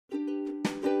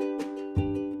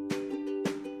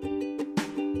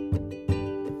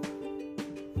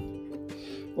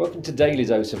Welcome to Daily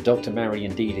Dose of Dr. Mary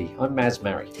and Dee Dee. I'm Maz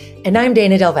Mary. And I'm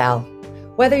Dana Del Val.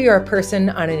 Whether you're a person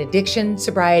on an addiction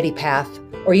sobriety path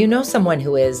or you know someone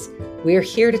who is, we're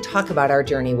here to talk about our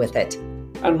journey with it.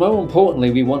 And more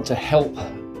importantly, we want to help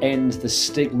end the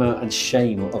stigma and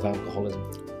shame of alcoholism.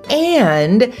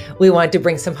 And we want to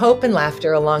bring some hope and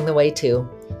laughter along the way too.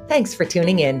 Thanks for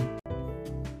tuning in.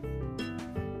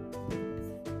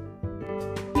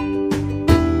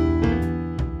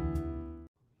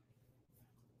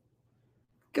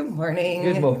 Good morning.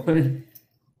 Good morning.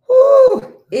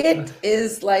 Woo! It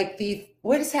is like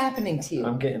what is happening to you?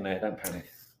 I'm getting there, don't panic.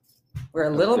 We're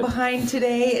a little behind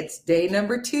today. It's day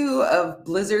number 2 of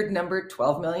blizzard number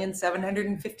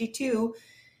 12,752.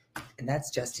 And that's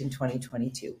just in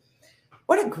 2022.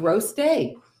 What a gross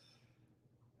day.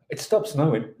 It stopped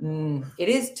snowing. It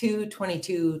is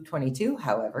 2/22/22,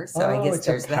 however, so I guess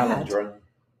there's that.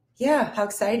 Yeah, how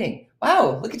exciting.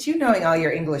 Wow, look at you knowing all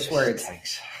your English words.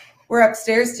 Thanks. We're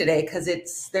upstairs today because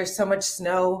there's so much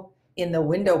snow in the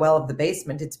window well of the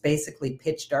basement. It's basically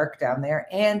pitch dark down there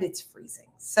and it's freezing.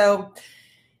 So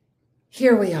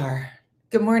here we are.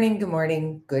 Good morning, good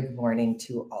morning, good morning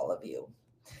to all of you.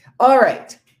 All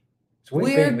right. It's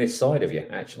weird being this side of you,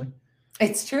 actually.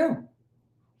 It's true.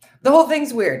 The whole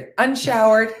thing's weird.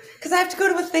 Unshowered, because I have to go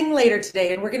to a thing later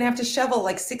today and we're going to have to shovel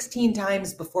like 16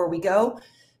 times before we go.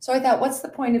 So I thought, what's the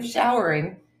point of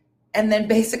showering and then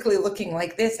basically looking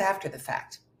like this after the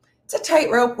fact? It's a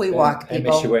tightrope we walk,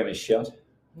 people. MSUM is shut.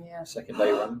 Yeah. Second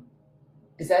day run.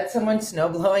 Is that someone snow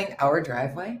blowing our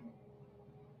driveway?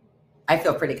 I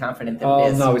feel pretty confident that it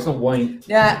is. Oh, no, it's not Wayne.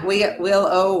 Yeah, we'll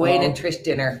owe Wayne and Trish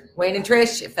dinner. Wayne and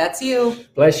Trish, if that's you.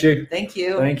 Bless you. Thank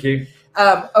you. Thank you.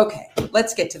 Okay,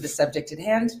 let's get to the subject at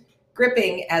hand.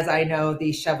 Gripping, as I know,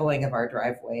 the shoveling of our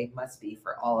driveway must be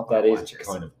for all of our watchers. That is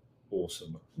kind of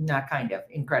awesome. Not kind of,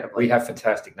 incredibly. We have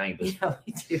fantastic neighbours. Yeah,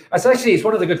 we do. It's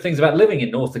one of the good things about living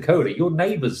in North Dakota. Your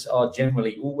neighbours are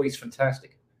generally always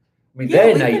fantastic. I mean,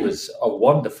 their neighbours are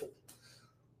wonderful.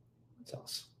 That's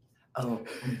us. Oh,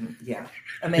 yeah.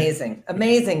 Amazing.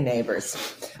 Amazing neighbors.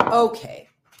 Okay.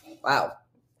 Wow.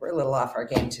 We're a little off our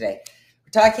game today.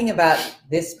 We're talking about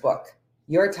this book,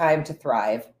 Your Time to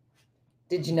Thrive.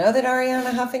 Did you know that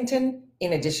Arianna Huffington,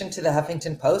 in addition to the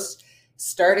Huffington Post,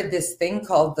 started this thing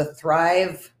called the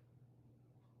Thrive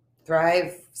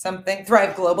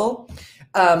Global,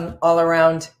 all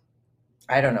around,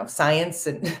 I don't know, science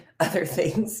and other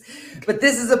things. But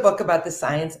this is a book about the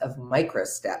science of micro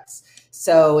steps.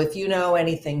 So if you know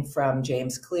anything from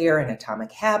James Clear and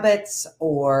Atomic Habits,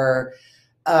 or,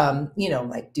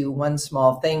 like do one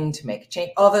small thing to make a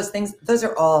change, all those things, those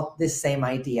are all this same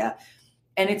idea.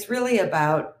 And it's really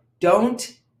about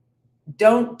don't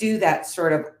do that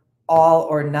sort of all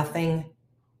or nothing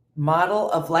model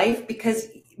of life, because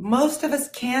most of us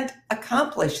can't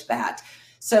accomplish that.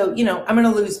 So, I'm going to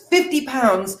lose 50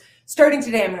 pounds. Starting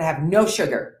today, I'm going to have no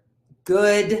sugar.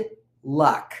 Good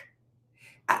luck.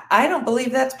 I don't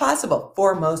believe that's possible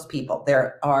for most people.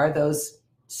 There are those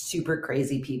super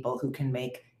crazy people who can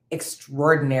make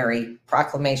extraordinary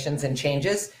proclamations and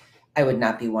changes. I would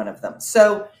not be one of them.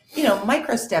 So,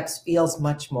 micro steps feels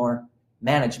much more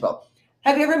manageable.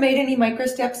 Have you ever made any micro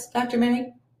steps, Dr.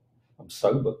 Manning? I'm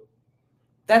sober.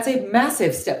 That's a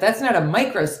massive step. That's not a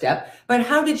micro step. But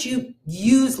how did you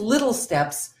use little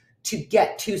steps to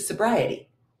get to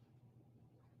sobriety?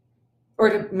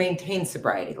 Or to maintain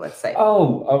sobriety, let's say.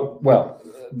 Well,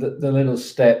 the little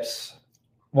steps.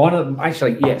 One of them,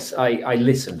 actually, yes, I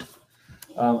listened.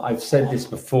 I've said this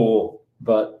before,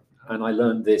 and I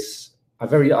learned this.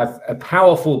 A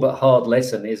powerful but hard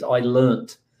lesson is I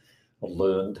learned.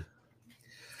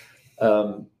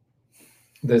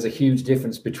 There's a huge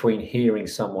difference between hearing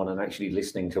someone and actually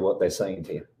listening to what they're saying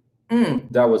to you.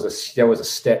 That was a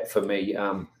step for me.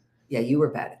 Yeah, you were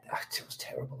bad at that. I was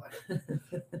terrible at it.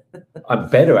 I'm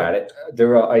better at it.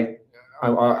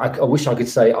 I wish I could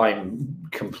say I'm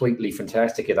completely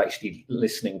fantastic at actually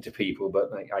listening to people,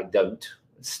 but I don't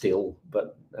still.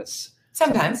 But that's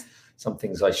sometimes some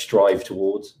things I strive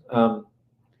towards.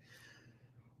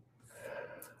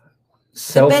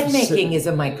 Bed making is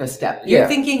a micro step. You're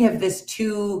thinking of this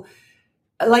too,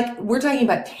 like we're talking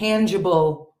about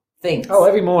tangible things. Oh,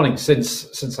 every morning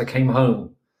since I came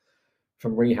home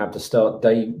from rehab to start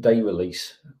day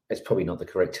release. It's probably not the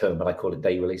correct term, but I call it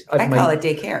day release. I call it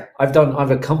daycare.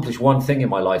 I've accomplished one thing in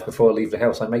my life before I leave the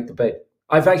house. I make the bed.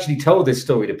 I've actually told this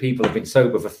story to people who've been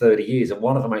sober for 30 years. And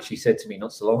one of them actually said to me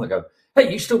not so long ago, "Hey,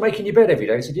 you still making your bed every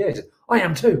day?" I said, "Yeah." He said, "I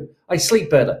am too. I sleep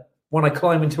better when I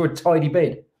climb into a tidy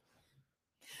bed."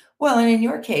 Well, and in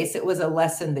your case, it was a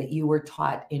lesson that you were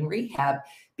taught in rehab,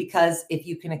 because if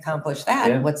you can accomplish that,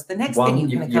 Yeah. what's the next thing you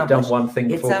can You've accomplish? done one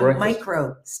thing It's before a breakfast.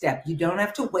 micro step. You don't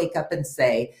have to wake up and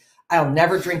say, I'll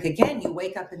never drink again. You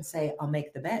wake up and say, I'll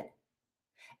make the bed.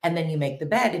 And then you make the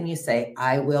bed and you say,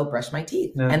 I will brush my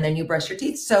teeth. Yeah. And then you brush your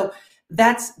teeth. So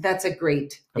that's a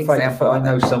great In fact, example. I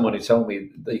know someone who told me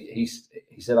that he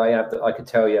said I could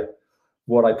tell you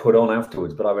what I put on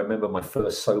afterwards, but I remember my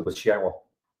first sober shower.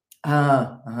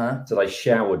 So I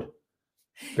showered.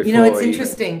 You know, it's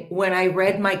interesting. When I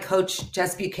read my coach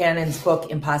Jess Buchanan's book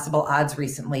Impossible Odds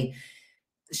recently,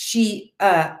 she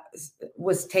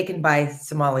was taken by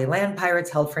Somali land pirates,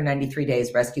 held for 93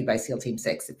 days, rescued by SEAL Team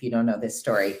 6. If you don't know this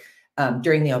story,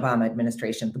 during the Obama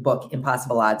administration, the book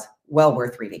Impossible Odds, well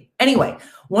worth reading. Anyway,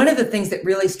 one of the things that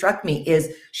really struck me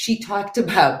is she talked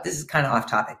about, this is kind of off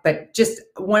topic, but just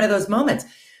one of those moments.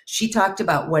 She talked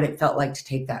about what it felt like to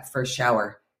take that first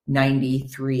shower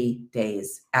 93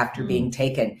 days after being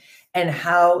taken, and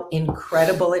how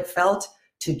incredible it felt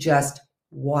to just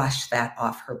wash that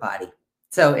off her body.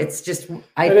 So it's just,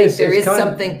 I think there is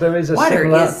something, there's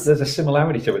a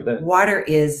similarity to it there. Water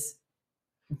is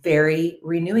very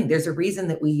renewing. There's a reason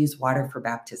that we use water for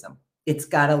baptism. It's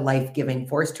got a life-giving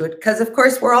force to it, because of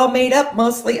course we're all made up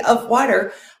mostly of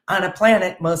water on a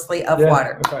planet mostly of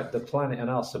water. In fact, the planet and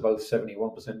us are both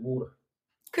 71% water.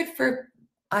 Good for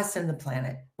us and the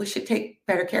planet. We should take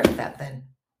better care of that then.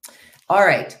 All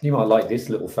right. You might like this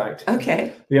little fact.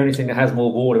 Okay. The only thing that has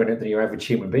more water in it than your average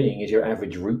human being is your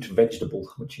average root vegetable,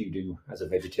 which you do as a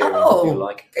vegetarian. Oh, if you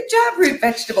like. Good job, root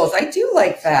vegetables. I do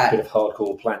like that. A bit of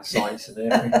hardcore plant science in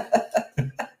there.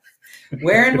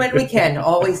 Where and when we can,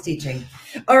 always teaching.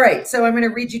 All right. So I'm going to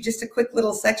read you just a quick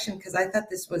little section, because I thought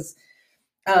this was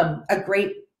a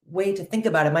great way to think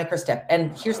about a microstep.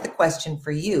 And here's the question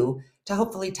for you to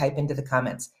hopefully type into the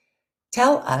comments.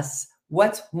 Tell us,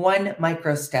 what's one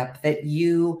microstep that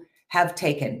you have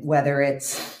taken, whether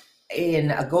it's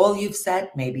in a goal you've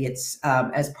set, maybe it's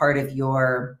as part of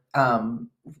your,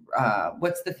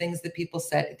 what's the things that people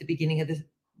set at the beginning of the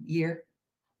year?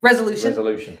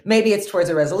 Resolution. Maybe it's towards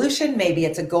a resolution. Maybe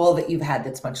it's a goal that you've had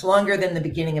that's much longer than the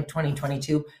beginning of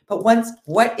 2022. But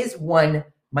what is one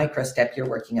microstep you're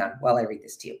working on while I read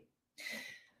this to you?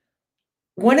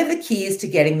 One of the keys to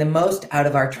getting the most out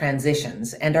of our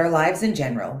transitions and our lives in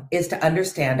general is to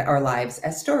understand our lives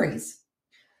as stories.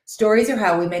 Stories are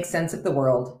how we make sense of the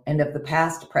world and of the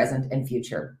past, present, and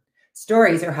future.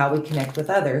 Stories are how we connect with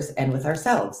others and with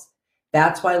ourselves.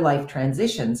 That's why life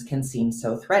transitions can seem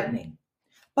so threatening.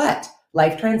 But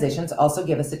life transitions also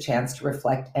give us a chance to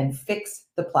reflect and fix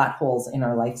the plot holes in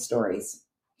our life stories.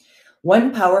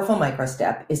 One powerful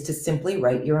microstep is to simply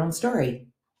write your own story.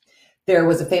 There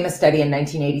was a famous study in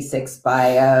 1986 by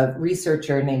a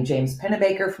researcher named James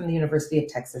Pennebaker from the University of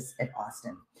Texas at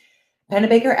Austin.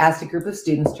 Pennebaker asked a group of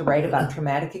students to write about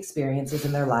traumatic experiences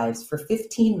in their lives for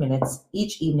 15 minutes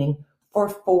each evening for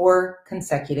 4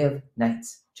 consecutive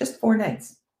nights. Just 4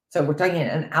 nights. So we're talking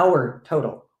an hour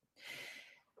total.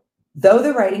 Though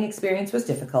the writing experience was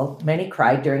difficult, many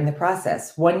cried during the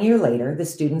process. 1 year later, the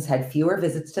students had fewer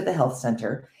visits to the health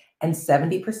center, and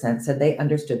 70% said they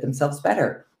understood themselves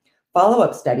better.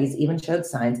 Follow-up studies even showed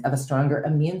signs of a stronger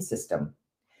immune system.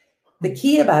 The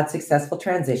key about successful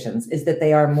transitions is that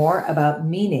they are more about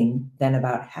meaning than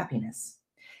about happiness.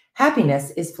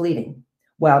 Happiness is fleeting,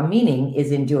 while meaning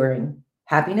is enduring.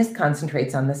 Happiness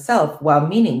concentrates on the self, while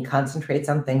meaning concentrates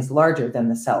on things larger than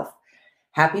the self.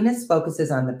 Happiness focuses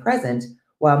on the present,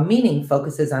 while meaning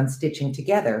focuses on stitching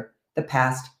together the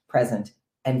past, present,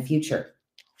 and future.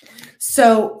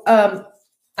 So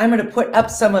I'm going to put up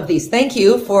some of these. Thank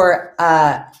you for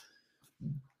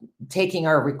taking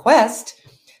our request.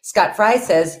 Scott Fry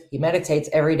says he meditates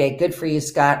every day. Good for you,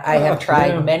 Scott. I have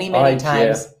tried many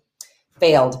times,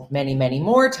 failed many, many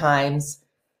more times.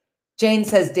 Jane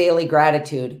says daily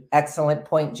gratitude. Excellent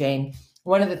point, Jane.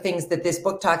 One of the things that this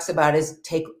book talks about is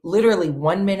take literally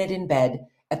 1 minute in bed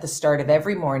at the start of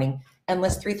every morning and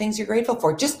list 3 things you're grateful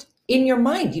for. Just in your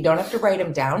mind. You don't have to write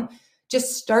them down.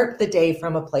 Just start the day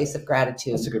from a place of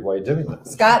gratitude. That's a good way of doing that.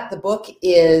 Scott, the book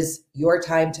is Your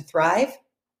Time to Thrive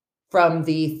from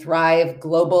the Thrive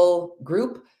Global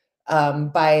Group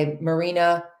by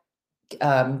Marina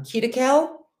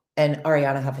Kitakel and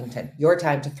Ariana Huffington. Your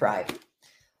Time to Thrive.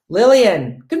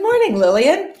 Lillian. Good morning,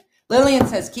 Lillian. Lillian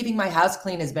says, keeping my house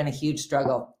clean has been a huge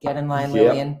struggle. Get in line,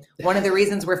 Lillian. One of the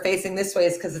reasons we're facing this way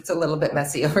is because it's a little bit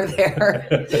messy over there.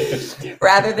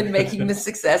 Rather than making the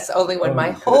success only when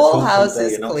my whole house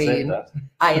is clean,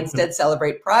 I instead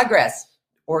celebrate progress.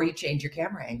 or you change your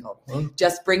camera angle. Mm.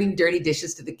 Just bringing dirty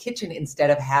dishes to the kitchen instead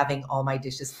of having all my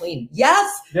dishes clean.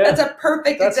 Yes, Yeah, that's a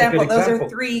perfect that's a example. good Those example. are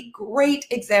 3 great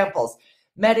examples.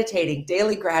 Meditating,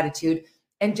 daily gratitude,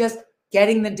 and just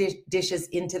getting the dishes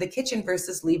into the kitchen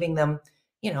versus leaving them,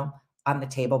 on the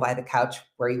table by the couch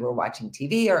where you were watching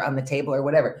TV, or on the table or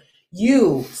whatever.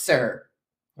 You, sir,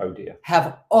 Oh dear.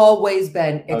 have always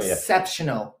been Oh, yeah.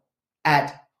 exceptional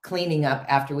at cleaning up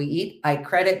after we eat. I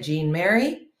credit Jean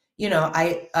Mary.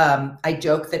 I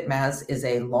joke that Maz is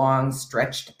a long,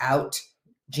 stretched out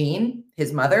Jean,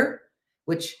 his mother,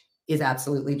 which is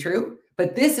absolutely true.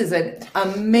 But this is an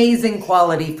amazing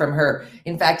quality from her.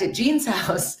 In fact, at Jean's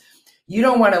house, you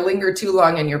don't want to linger too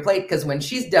long on your plate, because when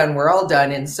she's done, we're all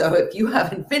done. And so if you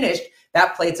haven't finished,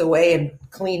 that plate's away and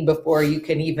clean before you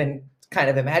can even kind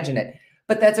of imagine it.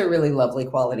 But that's a really lovely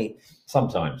quality.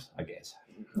 Sometimes, I guess.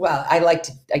 Well, I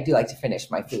do like to finish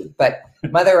my food. But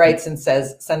Mother writes and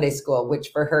says Sunday school, which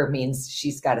for her means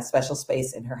she's got a special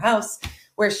space in her house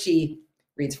where she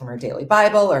reads from her daily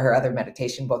Bible or her other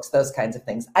meditation books, those kinds of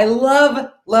things. I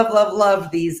love, love, love,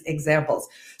 love these examples.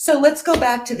 So let's go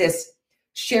back to this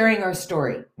sharing our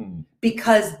story,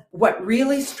 because what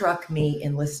really struck me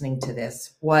in listening to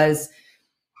this was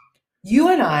you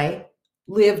and I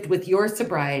lived with your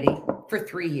sobriety for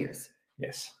 3 years.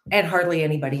 Yes. And hardly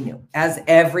anybody knew. As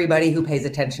everybody who pays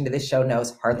attention to this show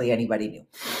knows, hardly anybody knew.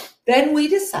 Then we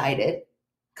decided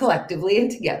collectively and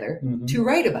together to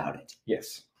write about it.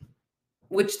 Yes.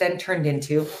 Which then turned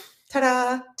into,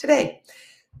 ta-da, today.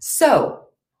 So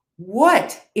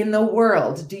what in the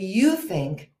world do you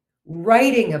think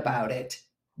writing about it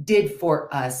did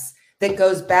for us that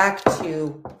goes back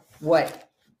to what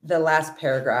the last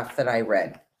paragraph that I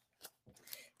read?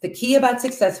 The key about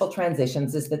successful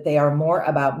transitions is that they are more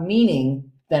about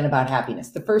meaning than about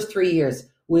happiness. The first 3 years,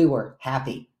 we were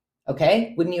happy.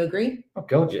 Okay? Wouldn't you agree? Oh,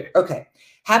 God, yeah. Okay.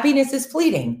 Happiness is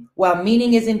fleeting, while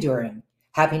meaning is enduring.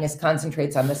 Happiness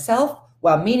concentrates on the self,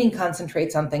 while meaning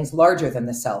concentrates on things larger than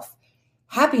the self.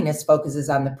 Happiness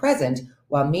focuses on the present,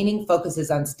 while meaning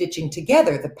focuses on stitching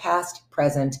together the past,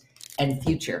 present, and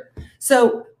future.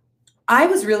 So I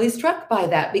was really struck by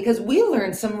that, because we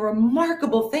learned some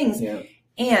remarkable things. Yeah.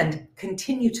 And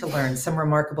continue to learn some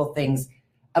remarkable things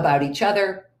about each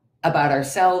other, about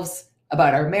ourselves,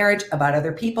 about our marriage, about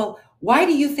other people. Why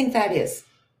do you think that is?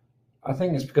 I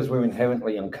think it's because we're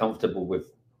inherently uncomfortable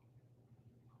with,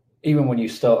 even when you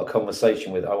start a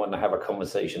conversation with, I want to have a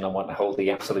conversation, I want to hold the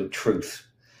absolute truth.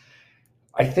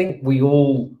 I think we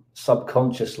all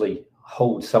subconsciously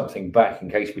hold something back in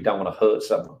case we don't want to hurt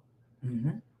someone.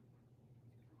 Mm-hmm.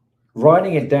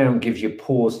 Writing it down gives you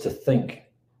pause to think.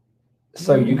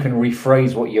 So you can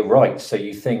rephrase what you write. So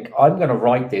you think, I'm going to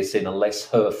write this in a less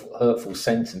hurtful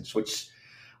sentence, which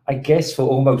I guess for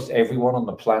almost everyone on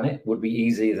the planet would be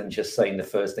easier than just saying the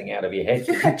first thing out of your head.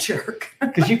 You're a jerk.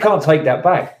 Because you can't take that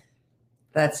back.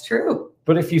 That's true.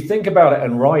 But if you think about it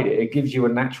and write it, it gives you a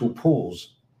natural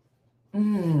pause.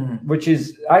 Which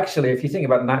is actually, if you think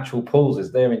about natural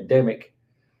pauses, they're endemic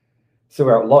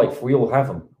throughout life. We all have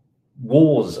them.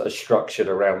 Wars are structured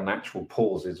around natural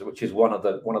pauses, which is one of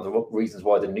the reasons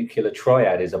why the nuclear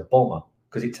triad is a bomber,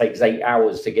 because it takes 8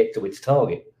 hours to get to its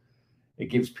target. It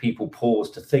gives people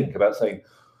pause to think about saying,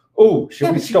 "Oh,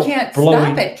 should we stop blowing?" You can't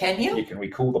stop it, can you? You can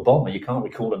recall the bomber. You can't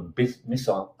recall a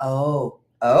missile. Oh,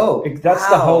 that's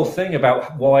the whole thing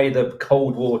about why the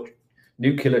Cold War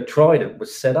nuclear trident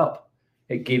was set up.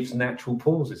 It gives natural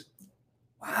pauses.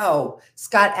 Wow.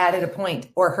 Scott added a point,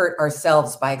 or hurt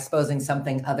ourselves by exposing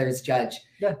something others judge.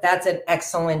 Yeah. That's an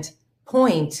excellent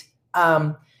point.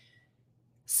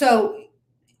 So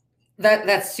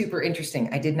that's super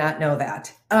interesting. I did not know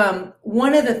that.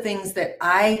 One of the things that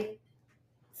I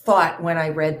thought when I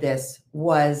read this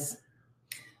was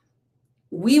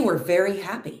we were very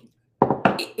happy.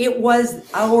 It was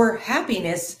our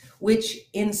happiness which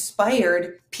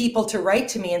inspired people to write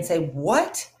to me and say,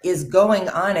 what is going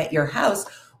on at your house?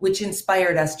 Which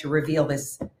inspired us to reveal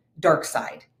this dark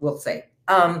side, we'll say.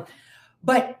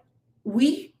 But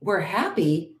we were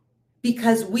happy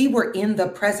because we were in the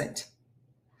present.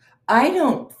 I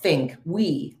don't think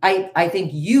I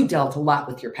think you dealt a lot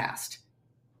with your past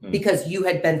because you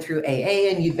had been through AA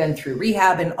and you'd been through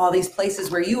rehab and all these places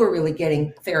where you were really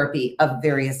getting therapy of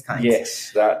various kinds.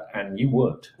 Yes, and you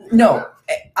weren't. No,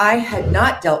 I had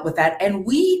not dealt with that. And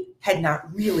we had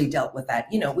not really dealt with that.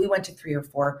 We went to 3 or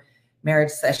 4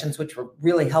 marriage sessions, which were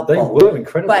really helpful. They were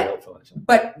incredibly helpful.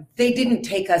 But they didn't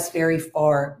take us very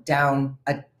far down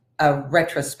a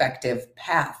retrospective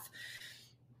path.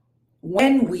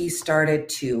 When we started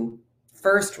to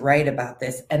first write about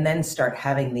this and then start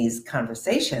having these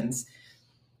conversations,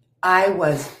 I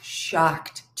was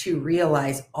shocked to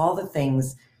realize all the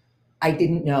things I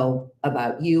didn't know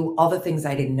about you, all the things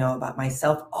I didn't know about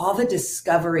myself, all the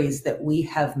discoveries that we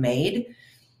have made.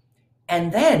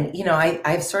 And then,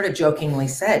 I've sort of jokingly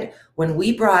said, when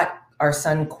we brought our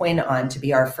son Quinn on to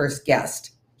be our first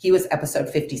guest, he was episode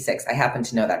 56. I happen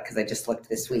to know that because I just looked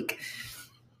this week.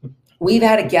 We've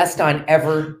had a guest on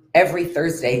every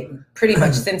Thursday, pretty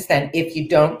much since then, if you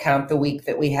don't count the week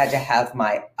that we had to have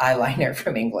my eyeliner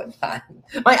from England on,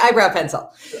 my eyebrow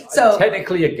pencil. So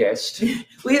technically a guest.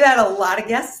 We've had a lot of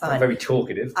guests on. Very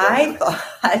talkative. I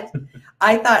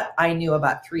thought I knew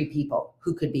about 3 people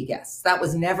who could be guests. That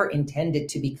was never intended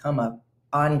to become an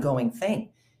ongoing thing.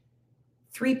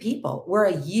 3 people. We're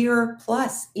a year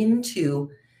plus into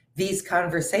these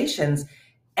conversations,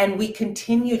 and we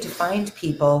continue to find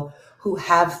people who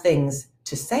have things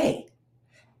to say,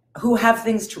 who have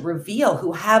things to reveal,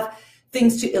 who have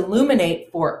things to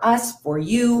illuminate for us, for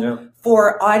you,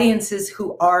 for audiences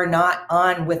who are not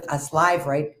on with us live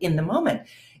right in the moment.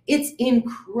 It's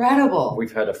incredible.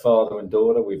 We've had a father and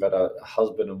daughter. We've had a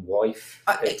husband and wife.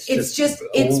 It's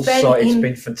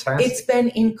been fantastic. It's been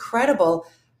incredible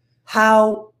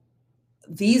how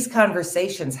these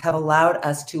conversations have allowed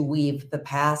us to weave the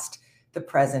past, the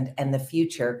present, and the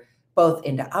future both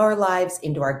into our lives,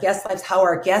 into our guests' lives, how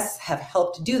our guests have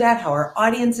helped do that, how our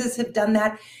audiences have done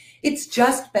that. It's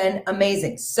just been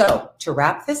amazing. So to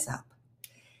wrap this up,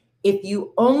 if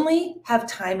you only have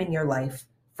time in your life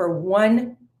for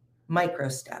one micro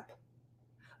step,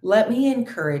 let me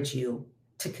encourage you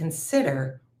to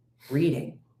consider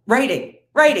writing.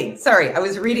 Sorry, I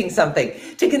was reading something.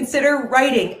 To consider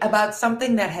writing about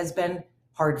something that has been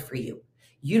hard for you.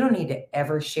 You don't need to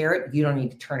ever share it. You don't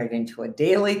need to turn it into a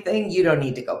daily thing. You don't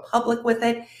need to go public with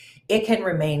it. It can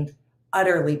remain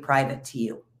utterly private to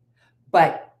you.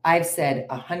 But I've said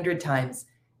 100 times,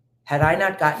 had I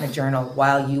not gotten a journal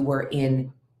while you were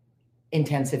in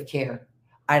intensive care,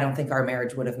 I don't think our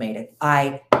marriage would have made it.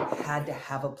 I had to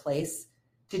have a place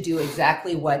to do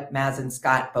exactly what Maz and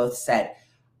Scott both said.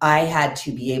 I had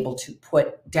to be able to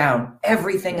put down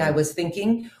everything I was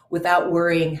thinking without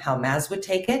worrying how Maz would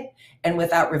take it and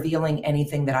without revealing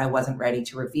anything that I wasn't ready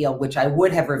to reveal, which I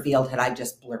would have revealed had I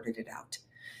just blurted it out.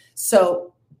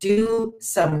 So do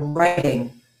some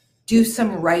writing. Do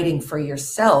some writing for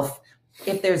yourself.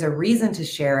 If there's a reason to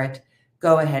share it,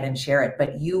 go ahead and share it.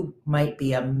 But you might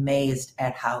be amazed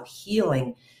at how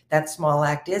healing that small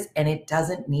act is. And it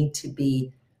doesn't need to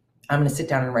be, I'm going to sit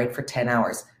down and write for 10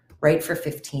 hours. Write for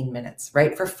 15 minutes.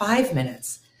 Write for 5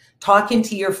 minutes. Talk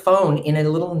into your phone in a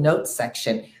little notes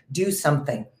section. Do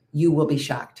something. You will be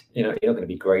shocked. You're not going to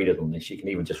be greater than this. You can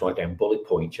even just write down bullet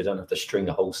points. You don't have to string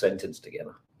a whole sentence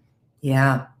together.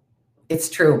 Yeah, it's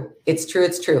true. It's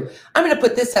true. I'm going to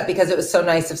put this up because it was so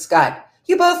nice of Scott.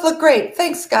 You both look great.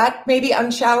 Thanks, Scott. Maybe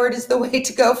unshowered is the way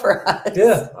to go for us.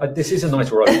 Yeah, this is a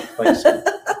nice robe. Thanks.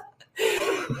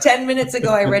 10 minutes ago,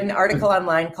 I read an article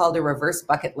online called A Reverse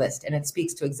Bucket List, and it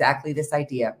speaks to exactly this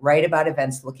idea. Write about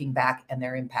events looking back and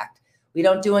their impact. We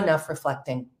don't do enough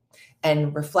reflecting,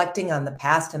 and reflecting on the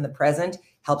past and the present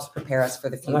helps prepare us for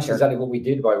the future. And that's exactly what we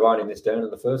did by writing this down in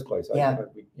the first place. Yeah.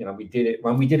 We did it.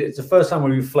 When we did it, it's the first time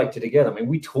we reflected together. I mean,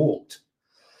 we talked,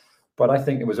 but I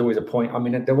think there was always a point. I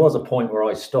mean, there was a point where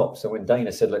I stopped. So when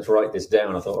Dana said, let's write this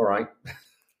down, I thought, all right.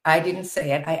 I didn't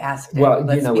say it. I asked it. Well,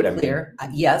 Let's you know be what I mean. clear.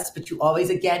 Yes, but you always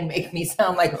again make me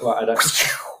sound like. Well,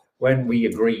 when we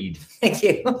agreed Thank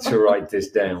you. to write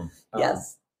this down,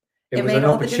 Yes, it was an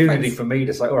opportunity for me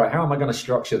to say, all right, how am I going to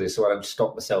structure this so I don't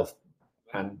stop myself?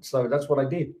 And so that's what I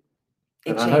did.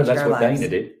 And I know that's what Dana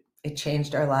did. It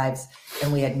changed our lives,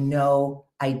 and we had no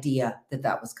idea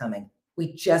that was coming.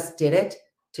 We just did it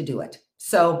to do it.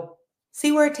 So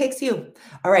see where it takes you.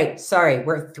 All right. Sorry,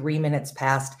 we're 3 minutes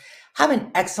past. Have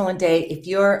an excellent day. If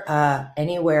you're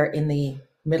anywhere in the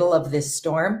middle of this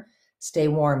storm, stay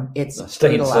warm. It's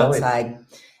brutal outside.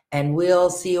 And we'll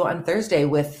see you on Thursday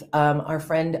with our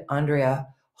friend Andrea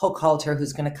Hochhalter,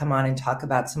 who's going to come on and talk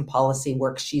about some policy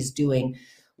work she's doing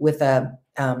with a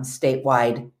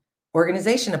statewide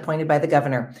organization appointed by the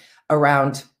governor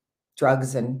around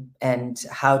drugs and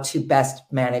how to best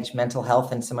manage mental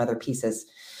health and some other pieces.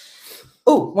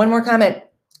 Oh, one more comment.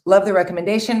 Love the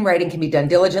recommendation. Writing can be done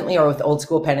diligently or with old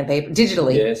school pen and paper,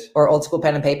 digitally, yes, or old school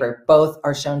pen and paper. Both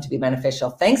are shown to be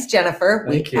beneficial. Thanks, Jennifer.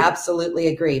 Thank you. Absolutely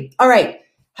agree. All right.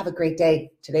 Have a great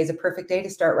day. Today's a perfect day to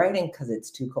start writing because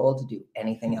it's too cold to do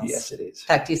anything else. Yes, it is.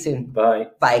 Talk to you soon. Bye.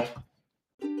 Bye.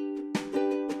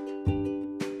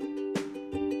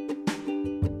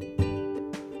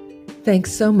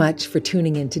 Thanks so much for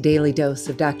tuning in to Daily Dose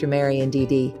of Dr. Mary and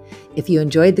DD. If you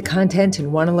enjoyed the content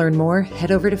and want to learn more,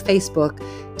 head over to Facebook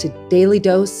to Daily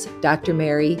Dose Dr.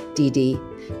 Mary DD.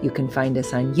 You can find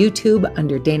us on YouTube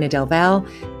under Dana Del Val.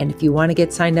 And if you want to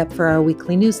get signed up for our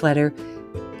weekly newsletter,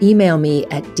 email me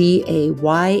at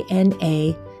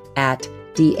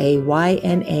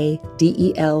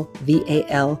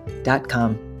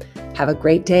dayna@daynadelval.com. Have a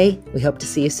great day. We hope to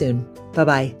see you soon.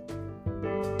 Bye-bye.